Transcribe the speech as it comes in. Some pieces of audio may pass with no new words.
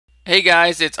Hey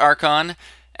guys, it's Archon.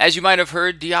 As you might have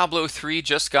heard, Diablo 3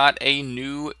 just got a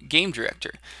new game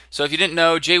director. So if you didn't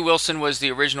know, Jay Wilson was the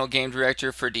original game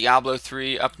director for Diablo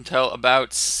 3 up until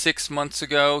about 6 months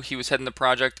ago. He was heading the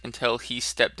project until he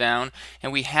stepped down,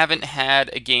 and we haven't had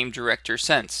a game director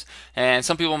since. And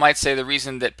some people might say the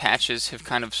reason that patches have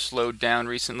kind of slowed down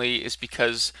recently is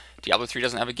because Diablo 3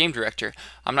 doesn't have a game director.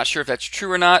 I'm not sure if that's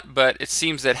true or not, but it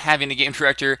seems that having a game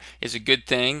director is a good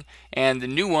thing. And the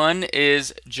new one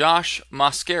is Josh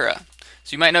Mosqueira.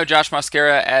 So you might know Josh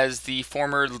Mosqueira as the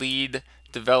former lead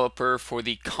developer for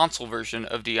the console version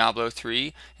of Diablo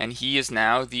 3, and he is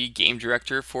now the game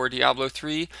director for Diablo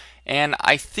 3. And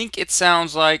I think it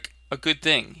sounds like a good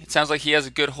thing. It sounds like he has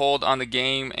a good hold on the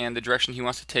game, and the direction he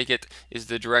wants to take it is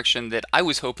the direction that I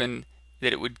was hoping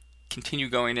that it would continue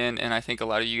going in, and I think a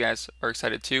lot of you guys are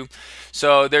excited too.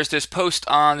 So there's this post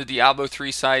on the Diablo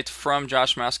 3 site from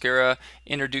Josh Mosqueira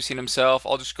introducing himself.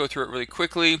 I'll just go through it really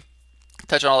quickly,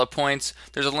 touch on all the points.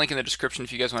 There's a link in the description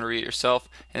if you guys want to read it yourself,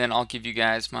 and then I'll give you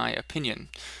guys my opinion.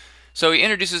 So he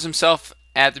introduces himself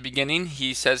at the beginning.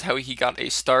 He says how he got a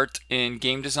start in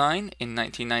game design in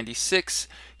 1996.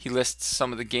 He lists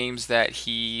some of the games that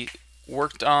he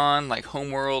worked on, like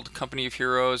Homeworld, Company of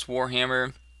Heroes,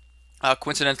 Warhammer.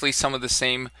 Coincidentally, some of the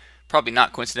same, probably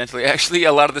not coincidentally, actually,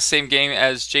 a lot of the same game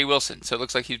as Jay Wilson. So it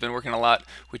looks like he's been working a lot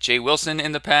with Jay Wilson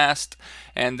in the past.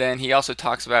 And then he also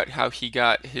talks about how he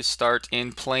got his start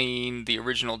in playing the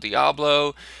original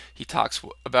Diablo. He talks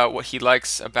about what he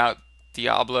likes about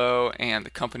Diablo and the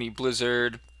company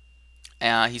Blizzard.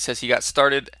 He says he got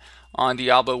started on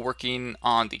Diablo working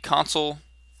on the console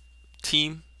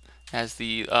team as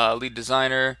the lead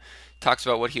designer. Talks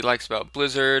about what he likes about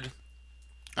Blizzard.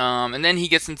 And then he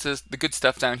gets into the good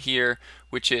stuff down here,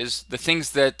 which is the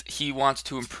things that he wants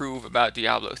to improve about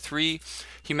Diablo 3.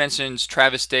 He mentions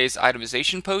Travis Day's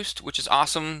itemization post, which is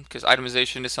awesome because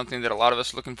itemization is something that a lot of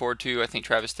us are looking forward to. I think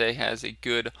Travis Day has a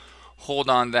good hold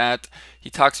on that. He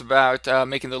talks about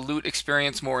making the loot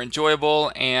experience more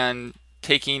enjoyable and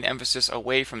taking emphasis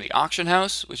away from the auction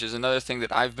house, which is another thing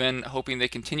that I've been hoping they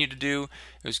continue to do.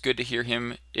 It was good to hear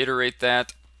him iterate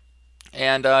that.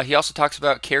 And he also talks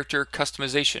about character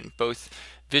customization, both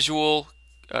visual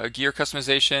gear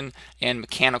customization and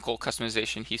mechanical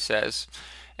customization, he says.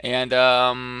 And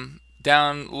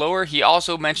down lower, he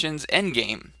also mentions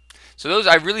endgame. So those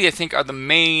I think are the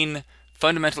main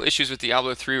fundamental issues with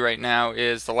Diablo 3 right now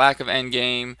is the lack of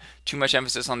endgame, too much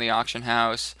emphasis on the auction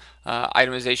house,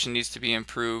 itemization needs to be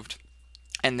improved,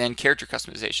 and then character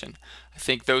customization. I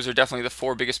think those are definitely the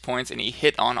four biggest points, and he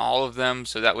hit on all of them,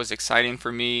 so that was exciting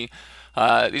for me.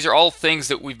 These are all things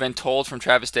that we've been told from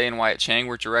Travis Day and Wyatt Chang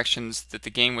were directions that the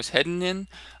game was heading in,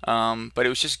 but it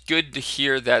was just good to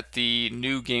hear that the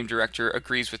new game director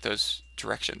agrees with those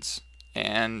directions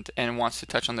and wants to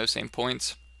touch on those same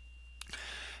points.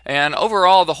 And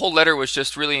overall, the whole letter was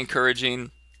just really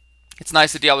encouraging. It's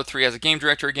nice that Diablo 3 has a game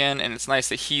director again, and it's nice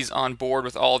that he's on board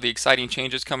with all the exciting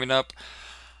changes coming up.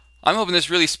 I'm hoping this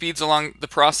really speeds along the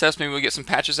process. Maybe we'll get some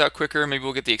patches out quicker. Maybe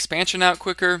we'll get the expansion out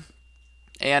quicker.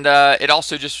 And it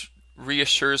also just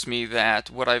reassures me that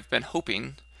what I've been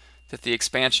hoping, that the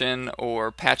expansion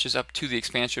or patches up to the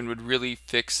expansion would really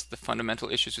fix the fundamental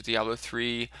issues with Diablo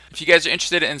 3. If you guys are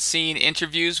interested in seeing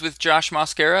interviews with Josh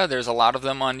Mosqueira, there's a lot of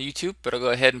them on YouTube, but I'll go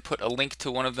ahead and put a link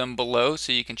to one of them below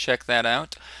so you can check that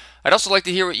out. I'd also like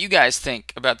to hear what you guys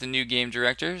think about the new game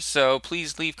director, so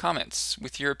please leave comments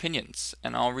with your opinions,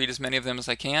 and I'll read as many of them as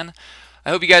I can. I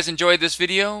hope you guys enjoyed this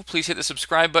video. Please hit the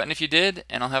subscribe button if you did,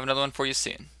 and I'll have another one for you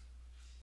soon.